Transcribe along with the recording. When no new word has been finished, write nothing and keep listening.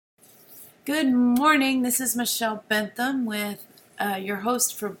Good morning. This is Michelle Bentham with your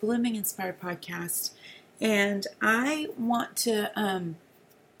host for Blooming Inspired Podcast. And I want to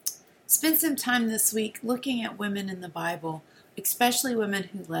spend some time this week looking at women in the Bible, especially women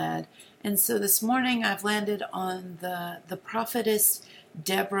who led. And so this morning I've landed on the prophetess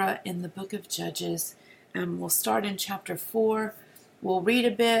Deborah in the book of Judges. We'll start in chapter 4. We'll read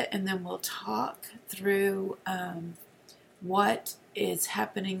a bit and then we'll talk through what is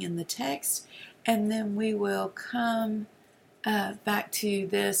happening in the text, and then we will come back to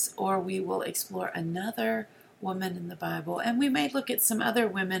this, or we will explore another woman in the Bible, and we may look at some other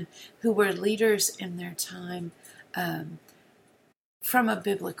women who were leaders in their time from a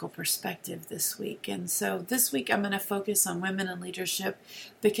biblical perspective this week. And so this week I'm going to focus on women in leadership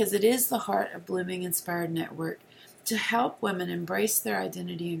because it is the heart of Blooming Inspired Network to help women embrace their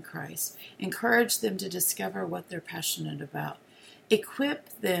identity in Christ, encourage them to discover what they're passionate about, equip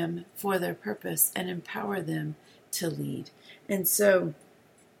them for their purpose, and empower them to lead. And so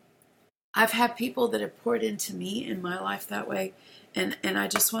I've had people that have poured into me in my life that way, and I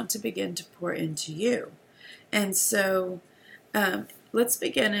just want to begin to pour into you. And so let's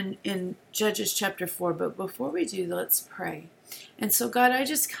begin in Judges chapter 4, but before we do, let's pray. And so God, I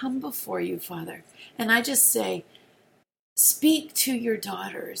just come before you, Father, and I just say, speak to your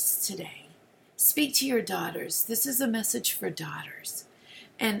daughters today. Speak to your daughters. This is a message for daughters.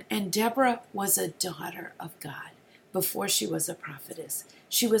 And Deborah was a daughter of God before she was a prophetess.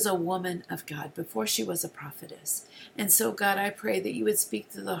 She was a woman of God before she was a prophetess. And so, God, I pray that you would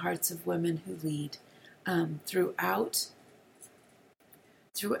speak to the hearts of women who lead throughout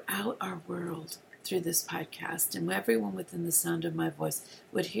our world through this podcast, and everyone within the sound of my voice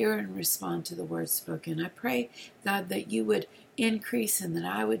would hear and respond to the words spoken. I pray, God, that you would increase and that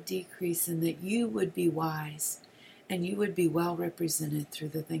I would decrease, and that you would be wise and you would be well represented through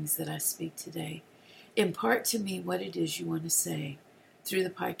the things that I speak today. Impart to me what it is you want to say through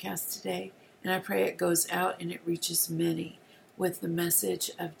the podcast today, and I pray it goes out and it reaches many with the message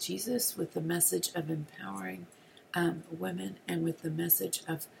of Jesus, with the message of empowering women, and with the message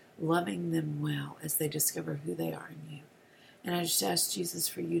of loving them well as they discover who they are in you. And I just ask, Jesus,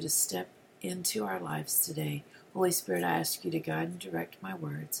 for you to step into our lives today. Holy Spirit, I ask you to guide and direct my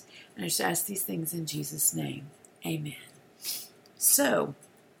words. And I just ask these things in Jesus' name. Amen. So,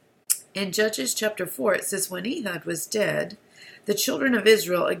 in Judges chapter 4, it says, when Ehud was dead, the children of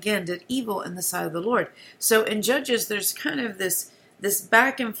Israel again did evil in the sight of the Lord. So in Judges, there's kind of this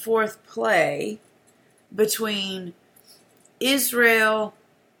back and forth play between Israel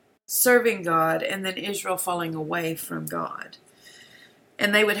serving God and then Israel falling away from God.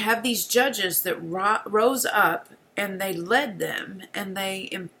 And they would have these judges that rose up and they led them and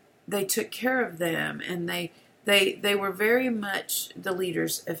they took care of them, and they were very much the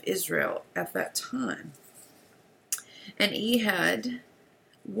leaders of Israel at that time. And Ehud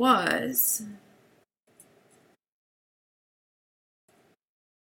was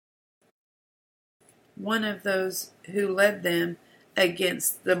one of those who led them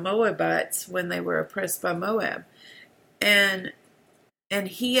against the Moabites when they were oppressed by Moab. And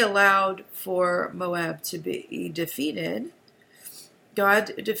he allowed for Moab to be defeated.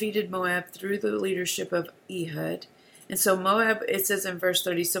 God defeated Moab through the leadership of Ehud. And so Moab, it says in verse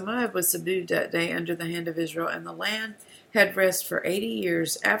 30, so Moab was subdued that day under the hand of Israel, and the land had rest for 80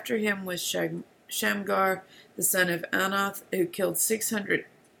 years. After him was Shamgar, the son of Anath, who killed 600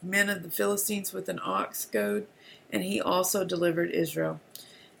 men of the Philistines with an ox goad, and he also delivered Israel.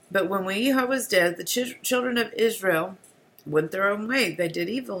 But when Ehud was dead, the children of Israel went their own way. They did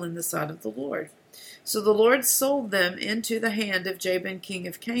evil in the sight of the Lord. So the Lord sold them into the hand of Jabin, king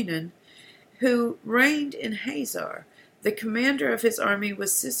of Canaan, who reigned in Hazor. The commander of his army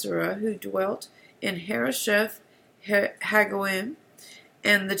was Sisera, who dwelt in Harosheth Hagoim.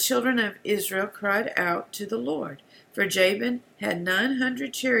 And the children of Israel cried out to the Lord, for Jabin had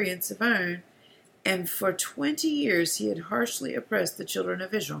 900 chariots of iron, and for 20 years he had harshly oppressed the children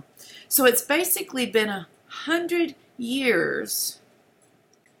of Israel. So it's basically been 100 years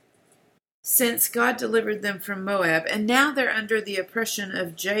since God delivered them from Moab, and now they're under the oppression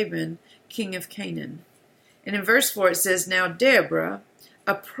of Jabin, king of Canaan. And in verse 4 it says, now Deborah,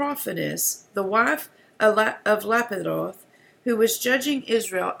 a prophetess, the wife of Lapidoth, who was judging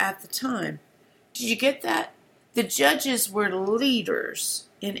Israel at the time. Did you get that? The judges were leaders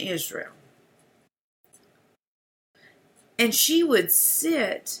in Israel. And she would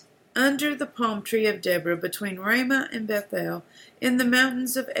sit under the palm tree of Deborah between Ramah and Bethel in the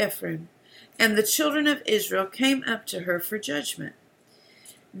mountains of Ephraim. And the children of Israel came up to her for judgment.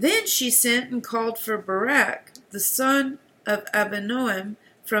 Then she sent and called for Barak, the son of Abinoam,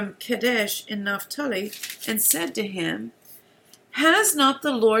 from Kadesh in Naphtali, and said to him, Has not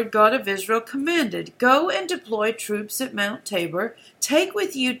the Lord God of Israel commanded, Go and deploy troops at Mount Tabor, take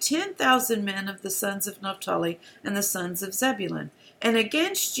with you 10,000 men of the sons of Naphtali and the sons of Zebulun, and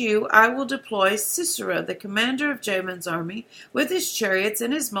against you I will deploy Sisera, the commander of Jamin's army, with his chariots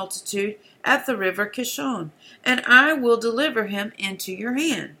and his multitude at the river Kishon, and I will deliver him into your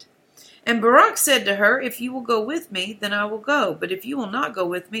hand. And Barak said to her, If you will go with me, then I will go, but if you will not go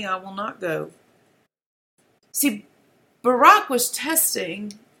with me, I will not go. See, Barak was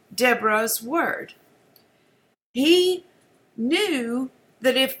testing Deborah's word. He knew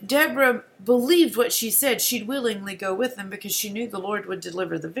that if Deborah believed what she said, she'd willingly go with them because she knew the Lord would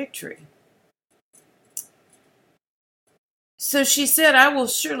deliver the victory. So she said, I will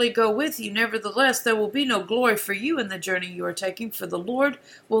surely go with you. Nevertheless, there will be no glory for you in the journey you are taking, for the Lord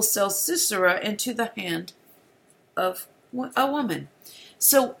will sell Sisera into the hand of a woman.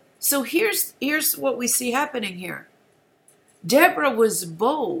 So here's what we see happening here. Deborah was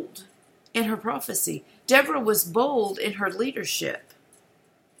bold in her prophecy. Deborah was bold in her leadership.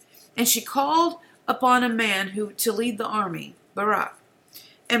 And she called upon a man to lead the army, Barak.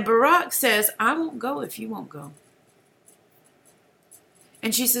 And Barak says, I won't go if you won't go.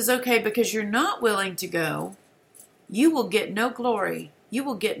 And she says, okay, because you're not willing to go, you will get no glory. You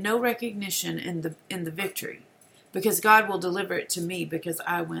will get no recognition in the victory, because God will deliver it to me because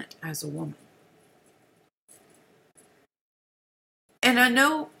I went as a woman. And I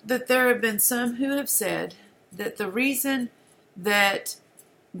know that there have been some who have said that the reason that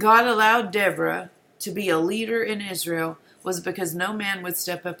God allowed Deborah to be a leader in Israel was because no man would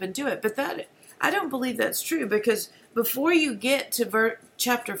step up and do it. But I don't believe that's true, because before you get to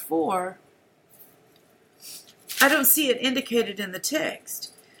chapter 4, I don't see it indicated in the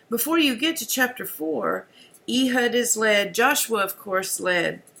text. Before you get to chapter 4, Ehud is led. Joshua, of course,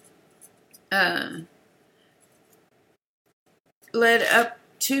 led up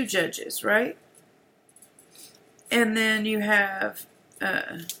 2 judges, right? And then you have,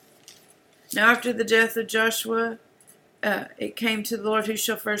 now after the death of Joshua, it came to the Lord, who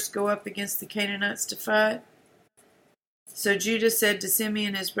shall first go up against the Canaanites to fight? So Judah said to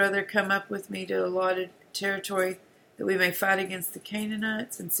Simeon his brother, Come up with me to allotted territory, that we may fight against the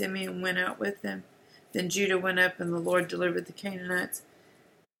Canaanites. And Simeon went out with them. Then Judah went up, and the Lord delivered the Canaanites.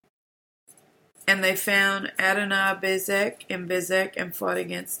 And they found Adonai-Bezek in Bezek, and fought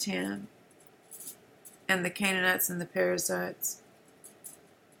against him, and the Canaanites and the Perizzites.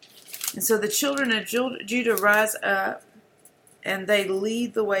 And so the children of Judah rise up, and they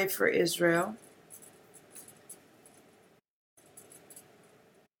lead the way for Israel.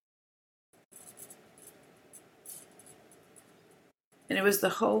 And it was the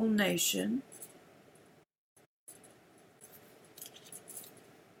whole nation.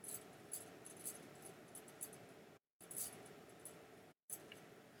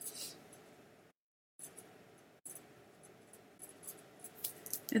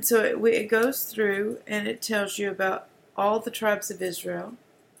 And so it goes through, and it tells you about all the tribes of Israel.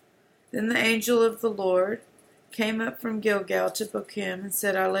 Then the angel of the Lord came up from Gilgal to Bochim and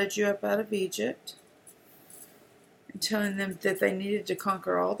said, I led you up out of Egypt, and telling them that they needed to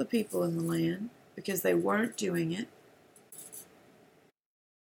conquer all the people in the land because they weren't doing it.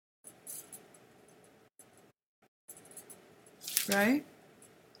 Right?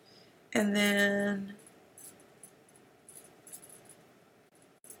 And then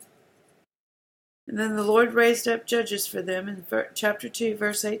the Lord raised up judges for them in chapter 2,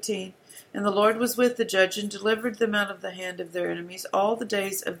 verse 18. And the Lord was with the judge and delivered them out of the hand of their enemies all the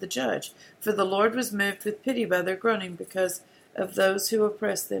days of the judge. For the Lord was moved with pity by their groaning because of those who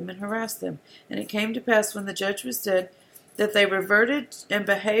oppressed them and harassed them. And it came to pass when the judge was dead that they reverted and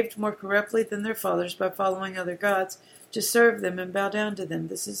behaved more corruptly than their fathers by following other gods to serve them and bow down to them.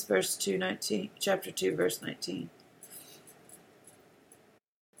 This is chapter 2, verse 19.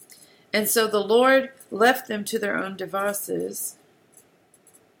 And so the Lord left them to their own devices,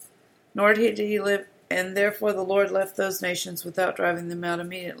 nor did he live, and therefore the Lord left those nations without driving them out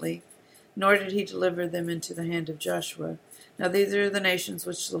immediately, nor did he deliver them into the hand of Joshua. Now these are the nations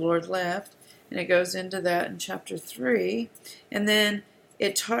which the Lord left, and it goes into that in chapter 3, and then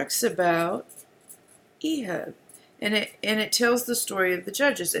it talks about Ehud, and it tells the story of the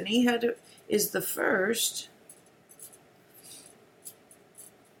judges, and Ehud is the first.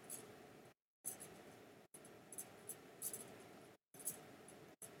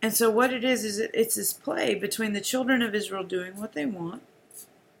 And so what it is it's this play between the children of Israel doing what they want.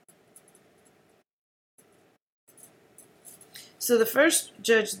 So the first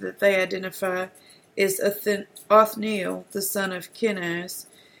judge that they identify is Othniel, the son of Kenaz,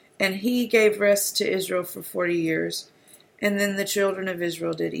 And he gave rest to Israel for 40 years. And then the children of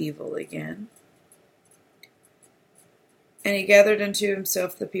Israel did evil again. And he gathered unto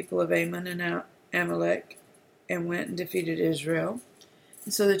himself the people of Ammon and Amalek, and went and defeated Israel.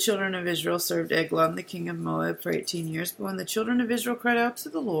 And so the children of Israel served Eglon, the king of Moab, for 18 years. But when the children of Israel cried out to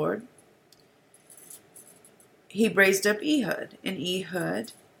the Lord, he raised up Ehud, and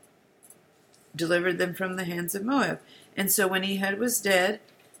Ehud delivered them from the hands of Moab. And so when Ehud was dead,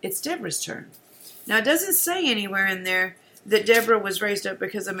 it's Deborah's turn. Now, it doesn't say anywhere in there that Deborah was raised up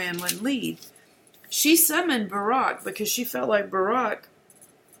because a man wouldn't lead. She summoned Barak because she felt like Barak,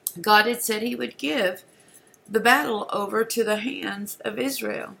 God had said he would give the battle over to the hands of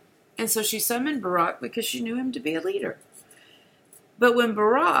Israel. And so she summoned Barak because she knew him to be a leader. But when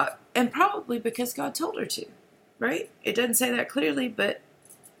Barak, and probably because God told her to, right? It doesn't say that clearly, but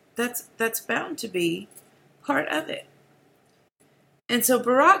that's bound to be part of it. And so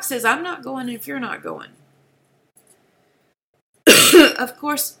Barak says, I'm not going if you're not going. Of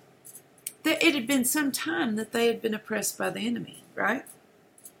course, it had been some time that they had been oppressed by the enemy, right?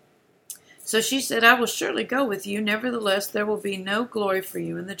 So she said, I will surely go with you. Nevertheless, there will be no glory for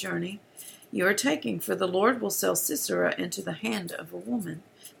you in the journey you are taking, for the Lord will sell Sisera into the hand of a woman.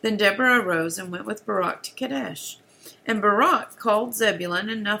 Then Deborah arose and went with Barak to Kadesh. And Barak called Zebulun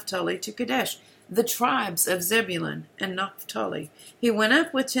and Naphtali to Kadesh, the tribes of Zebulun and Naphtali. He went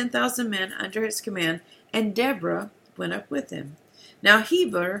up with 10,000 men under his command, and Deborah went up with him. Now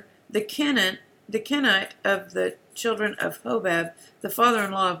Heber, the Kenite of the children of Hobab, the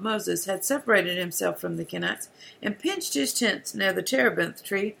father-in-law of Moses, had separated himself from the Kenites, and pitched his tents near the terebinth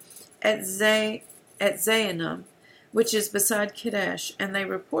tree at Zaanannim, which is beside Kadesh. And they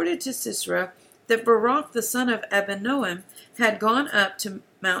reported to Sisera that Barak the son of Abinoam had gone up to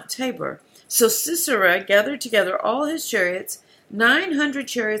Mount Tabor. So Sisera gathered together all his chariots, 900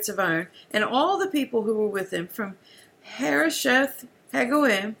 chariots of iron, and all the people who were with him, from Harosheth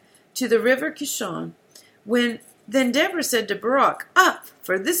Hagoim to the river Kishon. Then Deborah said to Barak, Up,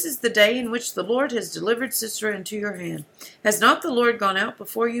 for this is the day in which the Lord has delivered Sisera into your hand. Has not the Lord gone out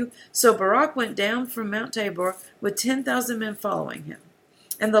before you? So Barak went down from Mount Tabor with 10,000 men following him.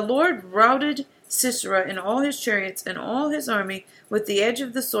 And the Lord routed Sisera and all his chariots and all his army with the edge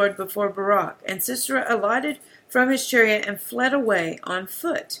of the sword before Barak. And Sisera alighted from his chariot and fled away on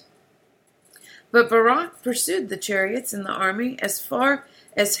foot. But Barak pursued the chariots and the army as far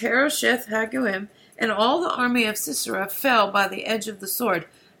as Harosheth Hagoim, and all the army of Sisera fell by the edge of the sword.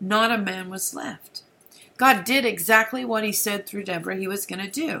 Not a man was left. God did exactly what he said through Deborah he was going to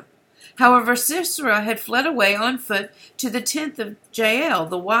do. However, Sisera had fled away on foot to the tent of Jael,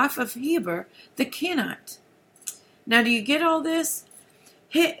 the wife of Heber the Kenite. Now, do you get all this?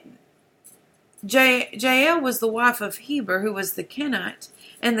 Jael was the wife of Heber, who was the Kenite,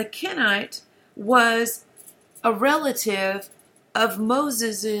 and the Kenite was a relative of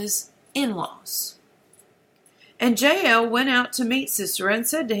Moses' in-laws. And Jael went out to meet Sisera and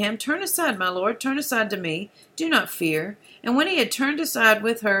said to him, Turn aside, my lord, turn aside to me, do not fear. And when he had turned aside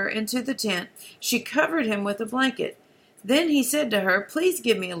with her into the tent, she covered him with a blanket. Then he said to her, Please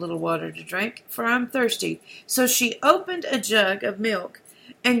give me a little water to drink, for I am thirsty. So she opened a jug of milk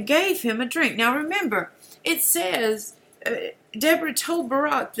and gave him a drink. Now remember, it says, Deborah told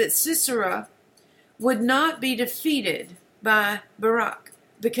Barak that Sisera would not be defeated by Barak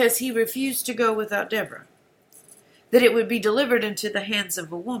because he refused to go without Deborah, that it would be delivered into the hands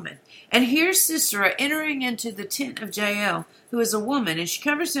of a woman. And here's Sisera entering into the tent of Jael, who is a woman, and she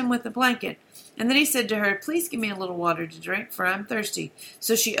covers him with a blanket. And then he said to her, Please give me a little water to drink, for I am thirsty.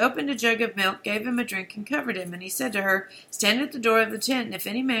 So she opened a jug of milk, gave him a drink, and covered him. And he said to her, Stand at the door of the tent, and if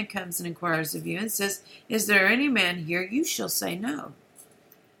any man comes and inquires of you, and says, Is there any man here? You shall say no.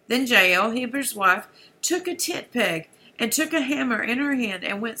 Then Jael, Heber's wife, took a tent peg, and took a hammer in her hand,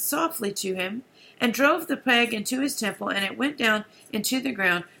 and went softly to him, and drove the peg into his temple, and it went down into the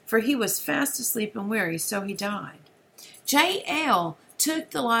ground, for he was fast asleep and weary, so he died. Jael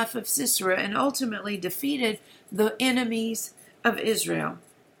took the life of Sisera and ultimately defeated the enemies of Israel,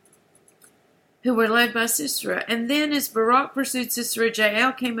 who were led by Sisera. And then as Barak pursued Sisera,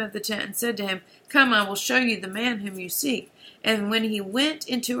 Jael came of the tent and said to him, Come, I will show you the man whom you seek. And when he went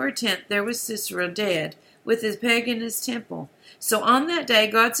into her tent, there was Sisera dead, with his peg in his temple. So on that day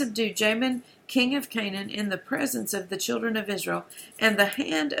God subdued Jabin, king of Canaan, in the presence of the children of Israel, and the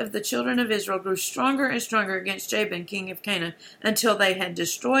hand of the children of Israel grew stronger and stronger against Jabin, king of Canaan, until they had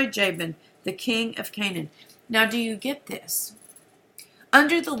destroyed Jabin, the king of Canaan. Now, do you get this?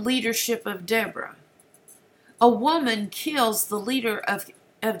 Under the leadership of Deborah, a woman kills the leader of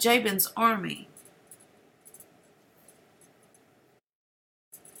Jabin's army.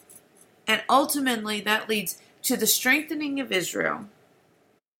 And ultimately that leads to the strengthening of Israel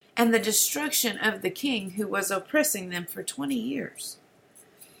and the destruction of the king who was oppressing them for 20 years.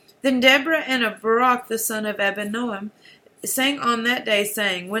 Then Deborah and Barak the son of Abinoam sang on that day,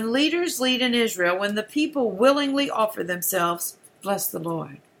 saying, when leaders lead in Israel, when the people willingly offer themselves, bless the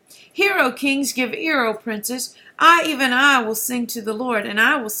Lord. Hear, O kings, give ear, O princes. Even I will sing to the Lord, and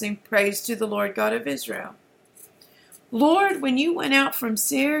I will sing praise to the Lord God of Israel. Lord, when you went out from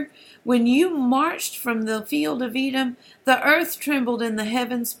Seir, when you marched from the field of Edom, the earth trembled and the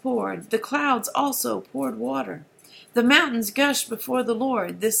heavens poured. The clouds also poured water. The mountains gushed before the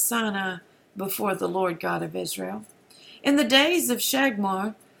Lord, this Sinai before the Lord God of Israel. In the days of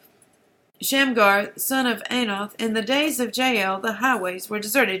Shamgar, son of Anath, in the days of Jael, the highways were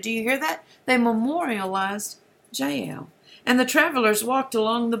deserted. Do you hear that? They memorialized Jael. And the travelers walked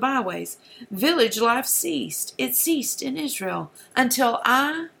along the byways. Village life ceased. It ceased in Israel until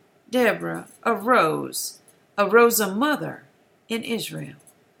I, Deborah, arose a mother in Israel.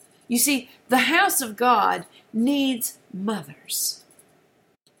 You see, the house of God needs mothers.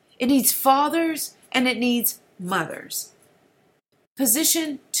 It needs fathers and it needs mothers.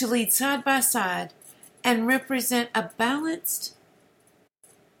 Positioned to lead side by side and represent a balanced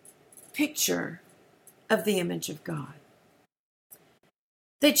picture of the image of God.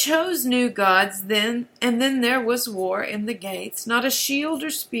 They chose new gods then, and then there was war in the gates. Not a shield or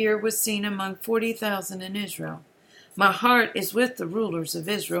spear was seen among 40,000 in Israel. My heart is with the rulers of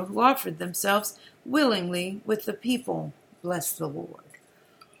Israel who offered themselves willingly with the people. Bless the Lord.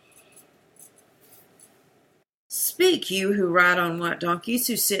 Speak, you who ride on white donkeys,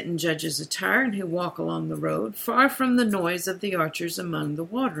 who sit in judges' attire, and who walk along the road, far from the noise of the archers among the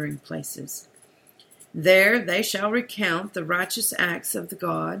watering places. There they shall recount the righteous acts of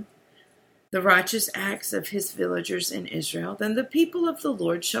God, the righteous acts of his villagers in Israel. Then the people of the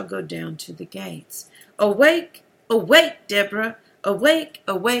Lord shall go down to the gates. Awake, awake, Deborah, awake,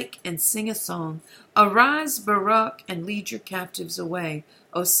 awake, and sing a song. Arise, Barak, and lead your captives away,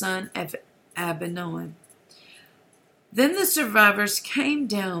 O son of Abinoam. Then the survivors came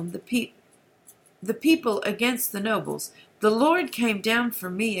down, the people against the nobles. The Lord came down for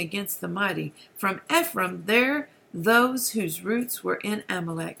me against the mighty. From Ephraim there those whose roots were in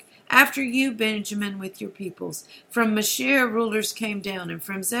Amalek. After you, Benjamin, with your peoples. From Mashir rulers came down, and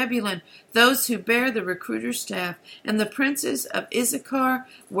from Zebulun those who bear the recruiter's staff. And the princes of Issachar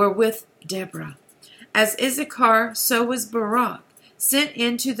were with Deborah. As Issachar, so was Barak, sent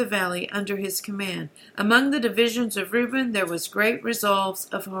into the valley under his command. Among the divisions of Reuben there was great resolves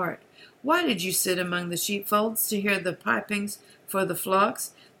of heart. Why did you sit among the sheepfolds to hear the pipings for the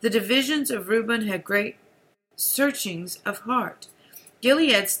flocks? The divisions of Reuben had great searchings of heart.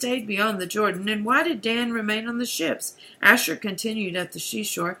 Gilead stayed beyond the Jordan, and why did Dan remain on the ships? Asher continued at the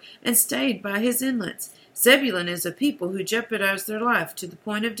seashore and stayed by his inlets. Zebulun is a people who jeopardize their life to the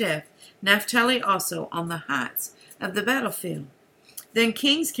point of death. Naphtali also on the heights of the battlefield. Then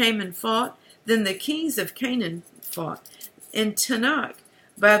kings came and fought. Then the kings of Canaan fought. In Tanakh,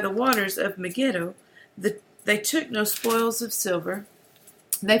 by the waters of Megiddo, they took no spoils of silver.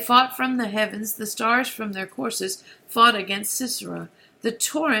 They fought from the heavens. The stars from their courses fought against Sisera. The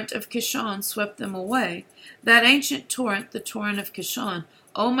torrent of Kishon swept them away. That ancient torrent, the torrent of Kishon.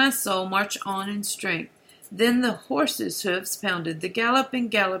 O my soul, march on in strength. Then the horses' hoofs pounded, the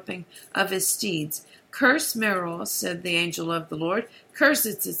galloping of his steeds. Curse Meroz, said the angel of the Lord. Curse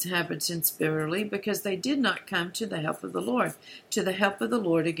its inhabitants bitterly, because they did not come to the help of the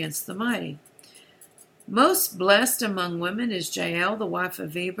Lord, against the mighty. Most blessed among women is Jael, the wife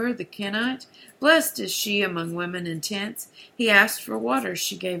of Eber, the Kenite. Blessed is she among women in tents. He asked for water,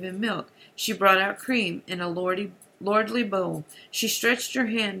 she gave him milk. She brought out cream in a lordly bowl. She stretched her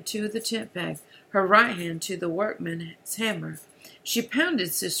hand to the tent peg, her right hand to the workman's hammer. She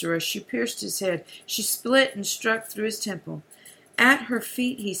pounded Sisera, she pierced his head, she split and struck through his temple. At her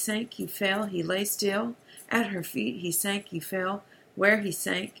feet he sank, he fell, he lay still. At her feet he sank, he fell. Where he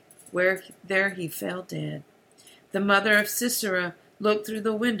sank, there he fell dead. The mother of Sisera looked through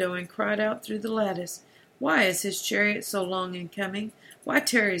the window and cried out through the lattice, Why is his chariot so long in coming? Why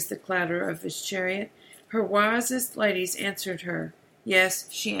tarries the clatter of his chariot? Her wisest ladies answered her. Yes,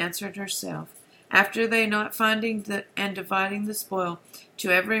 she answered herself. After they not finding and dividing the spoil,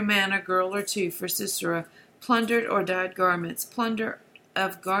 to every man a girl or two for Sisera, plundered or dyed garments, plunder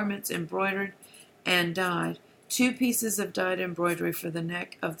of garments embroidered and dyed, 2 pieces of dyed embroidery for the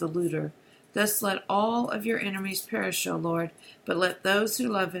neck of the looter. Thus let all of your enemies perish, O Lord, but let those who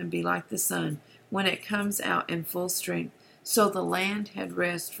love him be like the sun, when it comes out in full strength. So the land had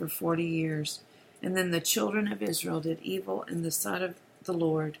rest for 40 years. And then the children of Israel did evil in the sight of the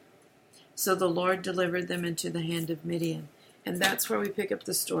Lord. So the Lord delivered them into the hand of Midian. And that's where we pick up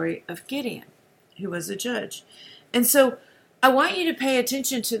the story of Gideon, who was a judge. And so I want you to pay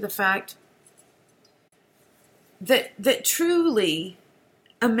attention to the fact that truly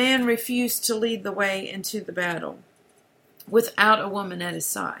a man refused to lead the way into the battle without a woman at his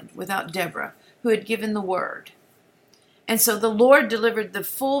side, without Deborah, who had given the word. And so the Lord delivered the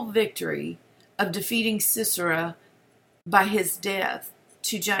full victory of defeating Sisera by his death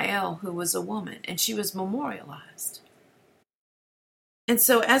to Jael, who was a woman, and she was memorialized. And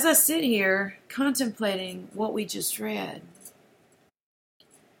so as I sit here contemplating what we just read,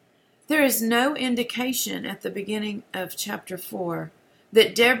 there is no indication at the beginning of chapter 4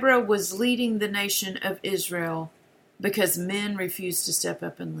 that Deborah was leading the nation of Israel because men refused to step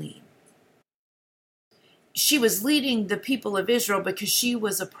up and lead. She was leading the people of Israel because she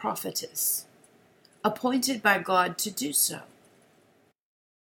was a prophetess, appointed by God to do so.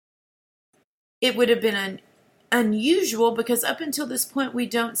 It would have been unusual because up until this point we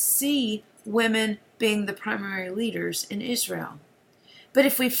don't see women being the primary leaders in Israel. But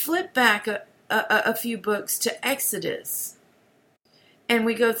if we flip back a few books to Exodus, and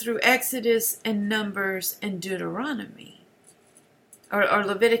we go through Exodus and Numbers and Deuteronomy, or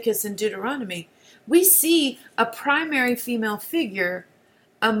Leviticus and Deuteronomy, we see a primary female figure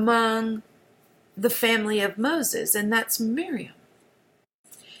among the family of Moses, and that's Miriam.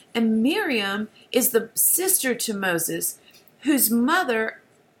 And Miriam is the sister to Moses, whose mother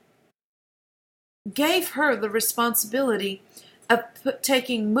gave her the responsibility of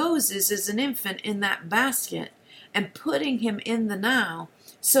taking Moses as an infant in that basket and putting him in the Nile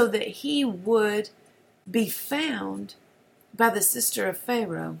so that he would be found by the sister of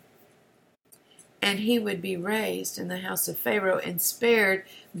Pharaoh. And he would be raised in the house of Pharaoh and spared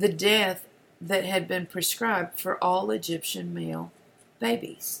the death that had been prescribed for all Egyptian male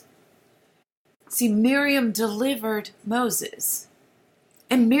babies. See, Miriam delivered Moses.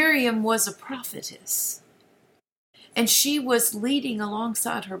 And Miriam was a prophetess. And she was leading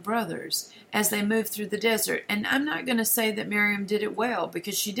alongside her brothers as they moved through the desert. And I'm not going to say that Miriam did it well,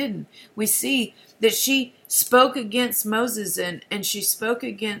 because she didn't. We see that she spoke against Moses and she spoke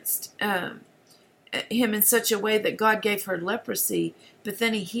against him in such a way that God gave her leprosy, but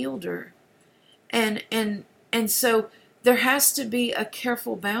then he healed her. And so there has to be a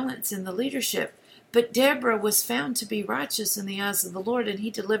careful balance in the leadership. But Deborah was found to be righteous in the eyes of the Lord, and he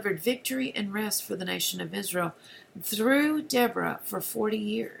delivered victory and rest for the nation of Israel through Deborah for 40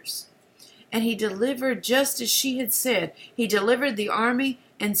 years. And he delivered just as she had said. He delivered the army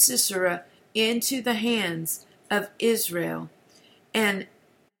and Sisera into the hands of Israel. And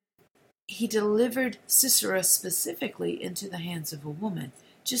he delivered Sisera specifically into the hands of a woman,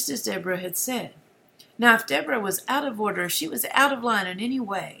 just as Deborah had said. Now, if Deborah was out of order, if she was out of line in any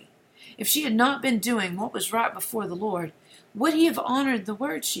way, if she had not been doing what was right before the Lord, would he have honored the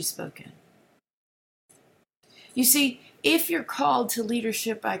words she spoken? You see, if you're called to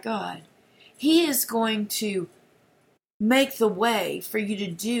leadership by God, he is going to make the way for you to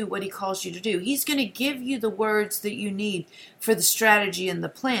do what he calls you to do. He's going to give you the words that you need for the strategy and the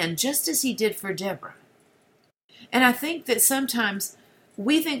plan, just as he did for Deborah. And I think that sometimes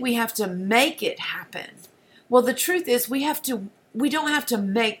we think we have to make it happen. Well, the truth is we don't have to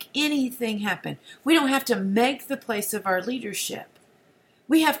make anything happen. We don't have to make the place of our leadership.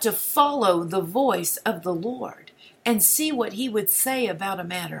 We have to follow the voice of the Lord and see what he would say about a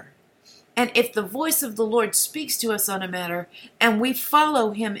matter. And if the voice of the Lord speaks to us on a matter and we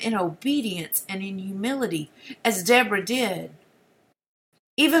follow him in obedience and in humility, as Deborah did,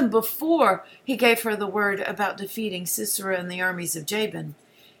 even before he gave her the word about defeating Sisera and the armies of Jabin,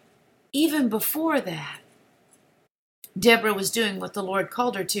 even before that, Deborah was doing what the Lord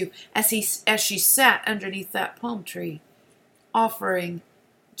called her to as she sat underneath that palm tree, offering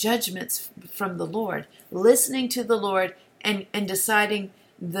judgments from the Lord, listening to the Lord and deciding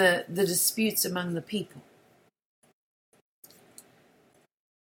the disputes among the people.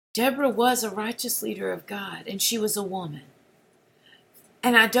 Deborah was a righteous leader of God, and she was a woman.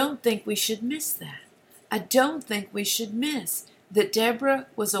 And I don't think we should miss that. I don't think we should miss that Deborah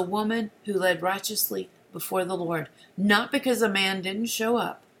was a woman who led righteously before the Lord, not because a man didn't show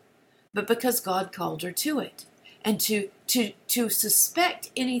up, but because God called her to it. And to suspect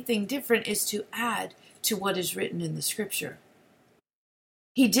anything different is to add to what is written in the scripture.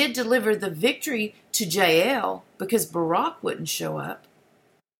 He did deliver the victory to Jael because Barak wouldn't show up,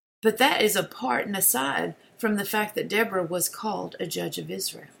 but that is apart and aside from the fact that Deborah was called a judge of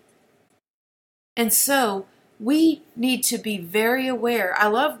Israel. And so we need to be very aware. I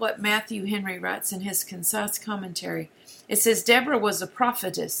love what Matthew Henry writes in his concise commentary. It says, Deborah was a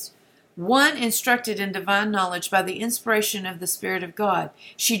prophetess one instructed in divine knowledge by the inspiration of the Spirit of God.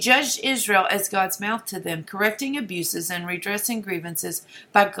 She judged Israel as God's mouth to them, correcting abuses and redressing grievances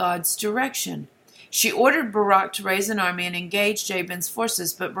by God's direction. She ordered Barak to raise an army and engage Jabin's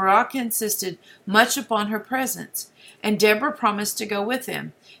forces, but Barak insisted much upon her presence, and Deborah promised to go with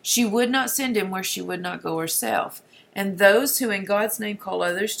him. She would not send him where she would not go herself, and those who in God's name call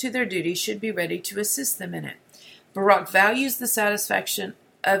others to their duty should be ready to assist them in it. Barak values the satisfaction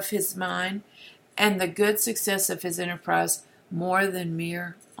of his mind and the good success of his enterprise more than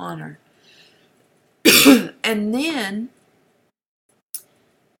mere honor. And then,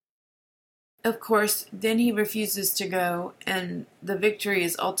 of course, then he refuses to go, and the victory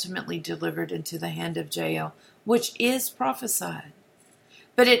is ultimately delivered into the hand of Jael, which is prophesied.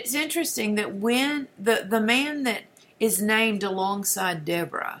 But it's interesting that when the man that is named alongside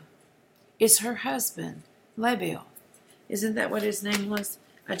Deborah is her husband, Labaoth. Isn't that what his name was?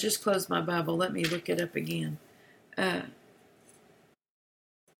 I just closed my Bible. Let me look it up again.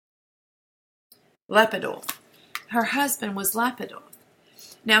 Lapidoth. Her husband was Lapidoth.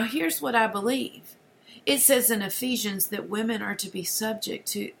 Now, here's what I believe. It says in Ephesians that women are to be subject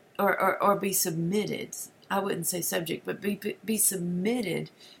to, or be submitted. I wouldn't say subject, but be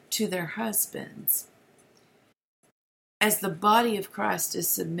submitted to their husbands, as the body of Christ is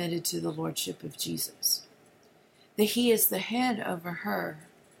submitted to the lordship of Jesus. That he is the head over her.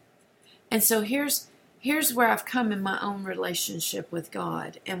 And so here's where I've come in my own relationship with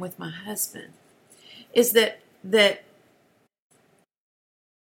God and with my husband, is that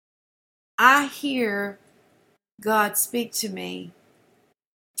I hear God speak to me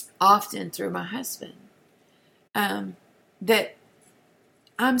often through my husband, that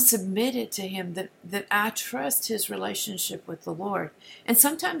I'm submitted to him, that I trust his relationship with the Lord. And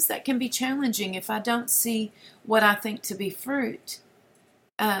sometimes that can be challenging if I don't see what I think to be fruit,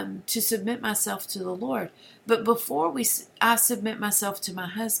 to submit myself to the Lord. But before I submit myself to my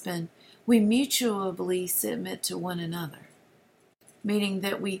husband, we mutually submit to one another, meaning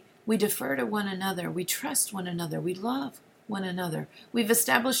that we defer to one another, we trust one another, we love one another. We've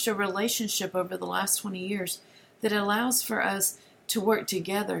established a relationship over the last 20 years that allows for us to work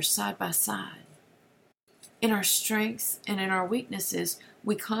together side by side. In our strengths and in our weaknesses,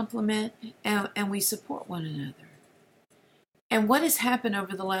 we complement and we support one another. And what has happened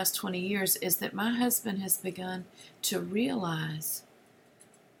over the last 20 years is that my husband has begun to realize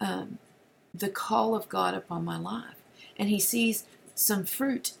the call of God upon my life. And he sees some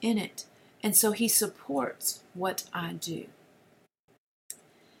fruit in it. And so he supports what I do.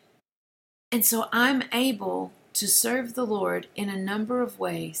 And so I'm able to serve the Lord in a number of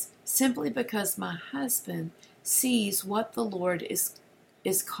ways simply because my husband sees what the Lord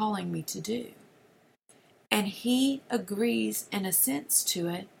is calling me to do. And he agrees and assents to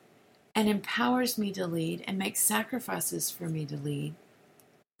it and empowers me to lead and makes sacrifices for me to lead.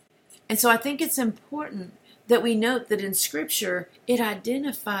 And so I think it's important that we note that in Scripture it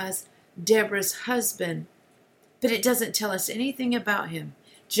identifies Deborah's husband, but it doesn't tell us anything about him.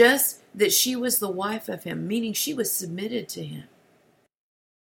 Just that she was the wife of him, meaning she was submitted to him.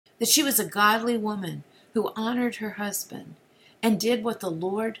 That she was a godly woman who honored her husband and did what the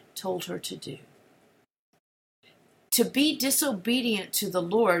Lord told her to do. To be disobedient to the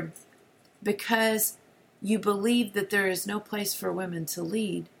Lord because you believe that there is no place for women to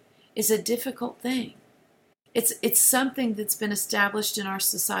lead is a difficult thing. It's something that's been established in our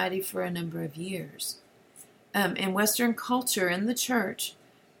society for a number of years. In Western culture, in the church,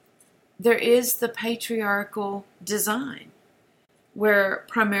 there is the patriarchal design where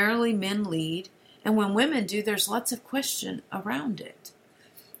primarily men lead, and when women do, there's lots of question around it.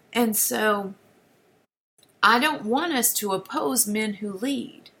 And so I don't want us to oppose men who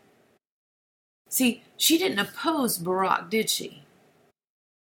lead. See, she didn't oppose Barak, did she?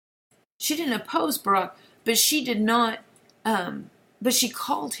 She didn't oppose Barak, but she did not, but she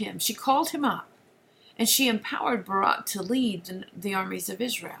called him. She called him up, and she empowered Barak to lead the armies of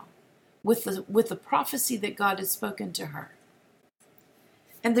Israel with the prophecy that God had spoken to her.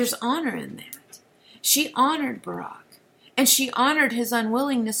 And there's honor in that. She honored Barak, and she honored his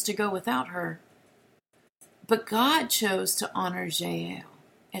unwillingness to go without her. But God chose to honor Jael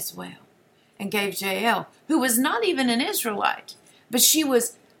as well, and gave Jael, who was not even an Israelite, but she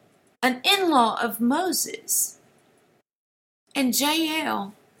was an in-law of Moses. And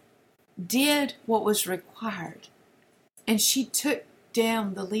Jael did what was required, and she took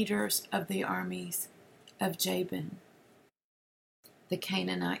down the leaders of the armies of Jabin, the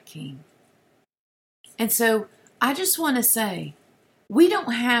Canaanite king. And so I just want to say, we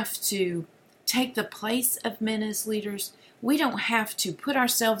don't have to take the place of men as leaders. We don't have to put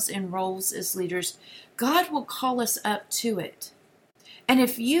ourselves in roles as leaders. God will call us up to it. And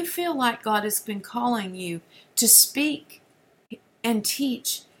if you feel like God has been calling you to speak and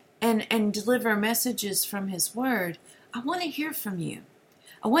teach and deliver messages from His Word, I want to hear from you.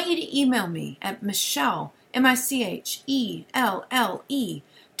 I want you to email me at Michelle, Michelle,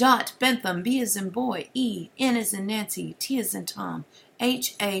 .Bentham, B as in boy, N as in Nancy, T as in Tom,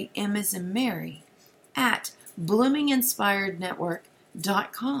 HAM as in Mary, at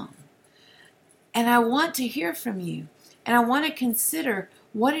bloominginspirednetwork.com. And I want to hear from you. And I want to consider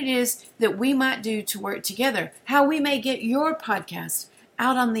what it is that we might do to work together, how we may get your podcast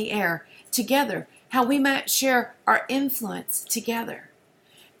out on the air together, how we might share our influence together,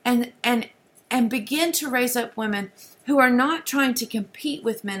 and begin to raise up women who are not trying to compete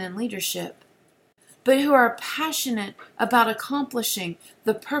with men in leadership, but who are passionate about accomplishing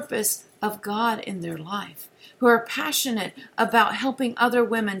the purpose of God in their life, who are passionate about helping other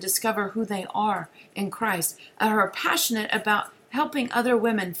women discover who they are in Christ, who are passionate about helping other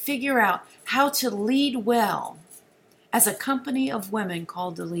women figure out how to lead well as a company of women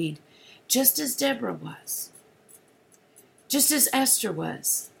called to lead, just as Deborah was, just as Esther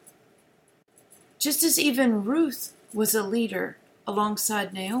was, just as even Ruth was a leader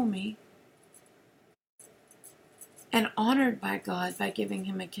alongside Naomi, and honored by God by giving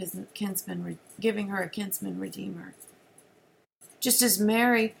her a kinsman redeemer. Just as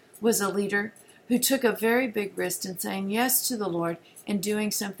Mary was a leader who took a very big risk in saying yes to the Lord and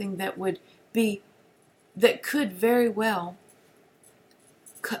doing something that could very well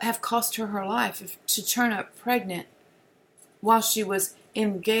have cost her life, to turn up pregnant while she was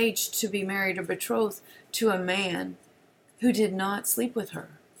engaged to be married or betrothed to a man who did not sleep with her.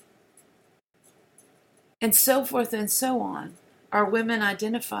 And so forth and so on are women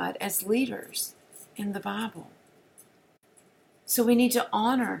identified as leaders in the Bible. So we need to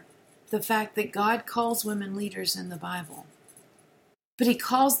honor the fact that God calls women leaders in the Bible. But He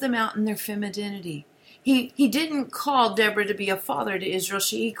calls them out in their femininity. He didn't call Deborah to be a father to Israel.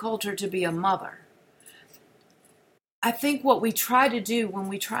 He called her to be a mother. I think what we try to do when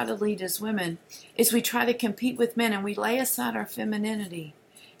we try to lead as women is we try to compete with men, and we lay aside our femininity.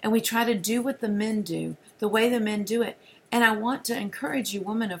 And we try to do what the men do, the way the men do it. And I want to encourage you,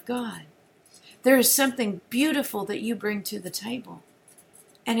 woman of God. There is something beautiful that you bring to the table.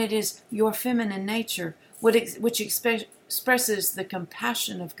 And it is your feminine nature, which expresses the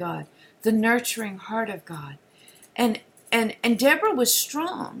compassion of God, the nurturing heart of God. And Deborah was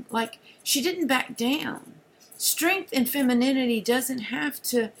strong. Like, she didn't back down. Strength and femininity doesn't have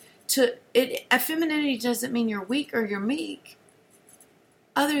femininity doesn't mean you're weak or you're meek,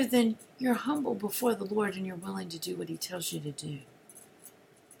 other than you're humble before the Lord and you're willing to do what He tells you to do.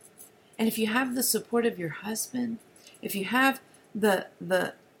 And if you have the support of your husband, if you have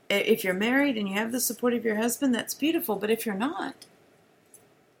if you're married and you have the support of your husband, that's beautiful. But if you're not,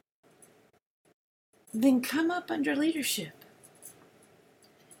 then come up under leadership.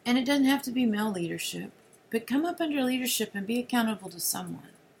 And it doesn't have to be male leadership, but come up under leadership and be accountable to someone.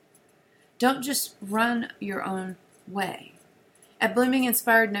 Don't just run your own way. At Blooming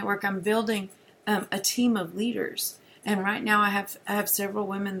Inspired Network, I'm building a team of leaders. And right now I have several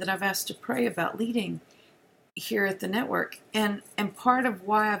women that I've asked to pray about leading here at the network. And part of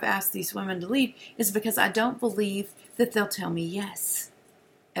why I've asked these women to lead is because I don't believe that they'll tell me yes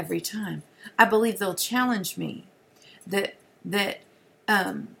every time. I believe they'll challenge me, that they'll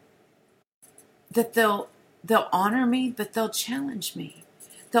honor me, but they'll challenge me.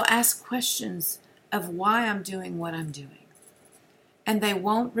 They'll ask questions of why I'm doing what I'm doing. And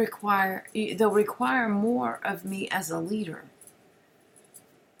they'll require more of me as a leader,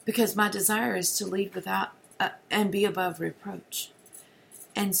 because my desire is to lead without and be above reproach.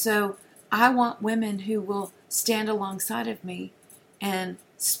 And so I want women who will stand alongside of me and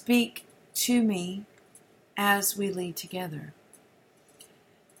speak to me as we lead together.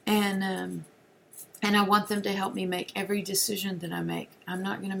 And I want them to help me make every decision that I make. I'm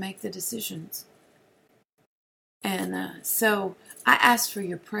not going to make the decisions. And so I ask for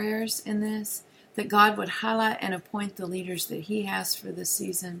your prayers in this, that God would highlight and appoint the leaders that He has for this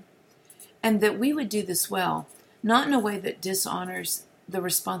season, and that we would do this well, not in a way that dishonors the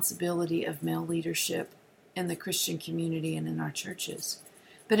responsibility of male leadership in the Christian community and in our churches,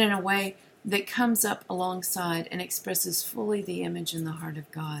 but in a way that comes up alongside and expresses fully the image and the heart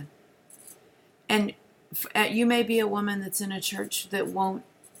of God. And you may be a woman that's in a church that won't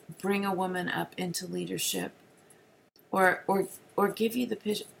bring a woman up into leadership, or give you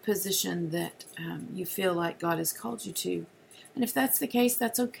the position that you feel like God has called you to. And if that's the case,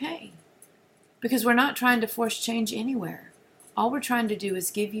 that's okay. Because we're not trying to force change anywhere. All we're trying to do is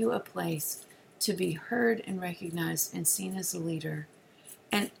give you a place to be heard and recognized and seen as a leader,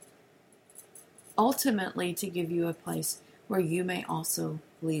 and ultimately to give you a place where you may also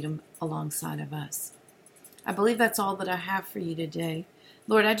lead them alongside of us. I believe that's all that I have for you today.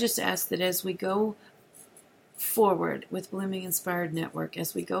 Lord, I just ask that as we go forward with Blooming Inspired Network,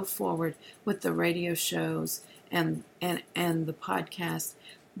 as we go forward with the radio shows and the podcast,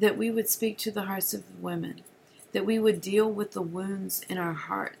 that we would speak to the hearts of women, that we would deal with the wounds in our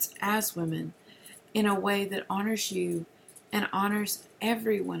hearts as women in a way that honors you and honors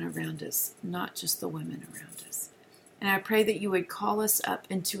everyone around us, not just the women around us. And I pray that you would call us up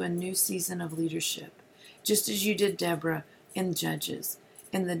into a new season of leadership, just as you did Deborah in Judges,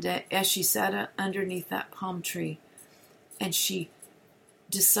 in the day as she sat underneath that palm tree and she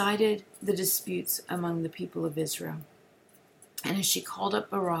decided the disputes among the people of Israel. And as she called up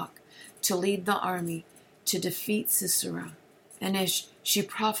Barak to lead the army to defeat Sisera, and as she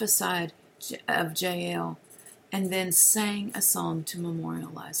prophesied of Jael, and then sang a song to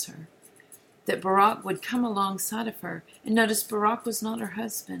memorialize her, that Barak would come alongside of her. And notice Barak was not her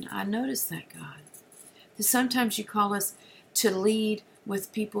husband. I noticed that, God. That sometimes you call us to lead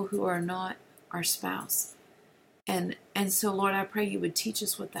with people who are not our spouse. And so, Lord, I pray you would teach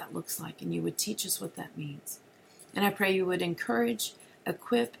us what that looks like, and you would teach us what that means. And I pray you would encourage,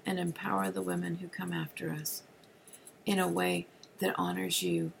 equip, and empower the women who come after us in a way that honors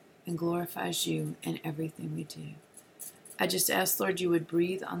you and glorifies you in everything we do. I just ask, Lord, you would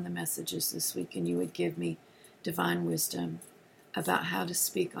breathe on the messages this week, and you would give me divine wisdom about how to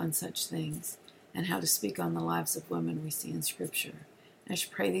speak on such things and how to speak on the lives of women we see in Scripture. I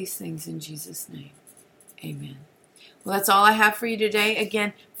should pray these things in Jesus' name. Amen. Well, that's all I have for you today.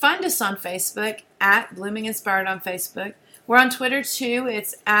 Again, find us on Facebook at Blooming Inspired on Facebook. We're on Twitter too.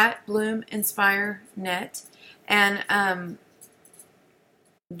 It's at Bloom Inspire Net. And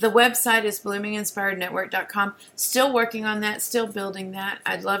the website is bloominginspirednetwork.com. Still working on that, still building that.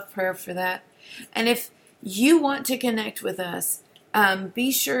 I'd love prayer for that. And if you want to connect with us,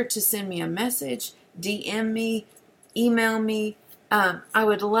 be sure to send me a message, DM me, email me. I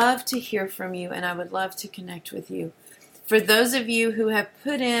would love to hear from you, and I would love to connect with you. For those of you who have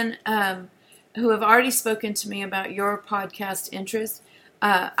put in, who have already spoken to me about your podcast interest,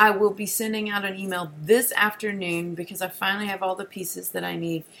 I will be sending out an email this afternoon because I finally have all the pieces that I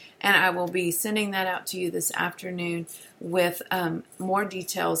need, and I will be sending that out to you this afternoon with more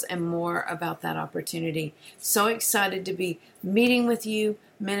details and more about that opportunity. So excited to be meeting with you,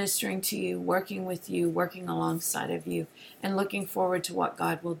 ministering to you, working with you, working alongside of you, and looking forward to what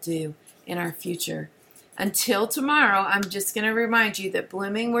God will do in our future. Until tomorrow, I'm just going to remind you that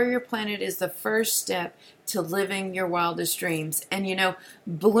blooming where you're planted is the first step to living your wildest dreams. And you know,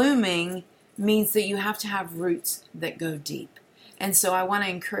 blooming means that you have to have roots that go deep. And so I want to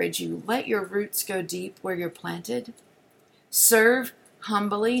encourage you, let your roots go deep where you're planted. Serve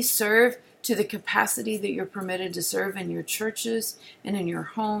humbly, serve to the capacity that you're permitted to serve in your churches and in your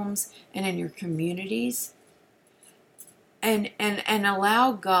homes and in your communities. And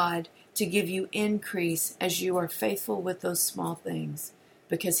allow God to give you increase as you are faithful with those small things,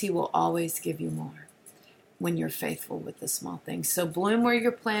 because he will always give you more when you're faithful with the small things. So bloom where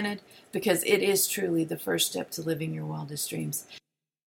you're planted, because it is truly the first step to living your wildest dreams.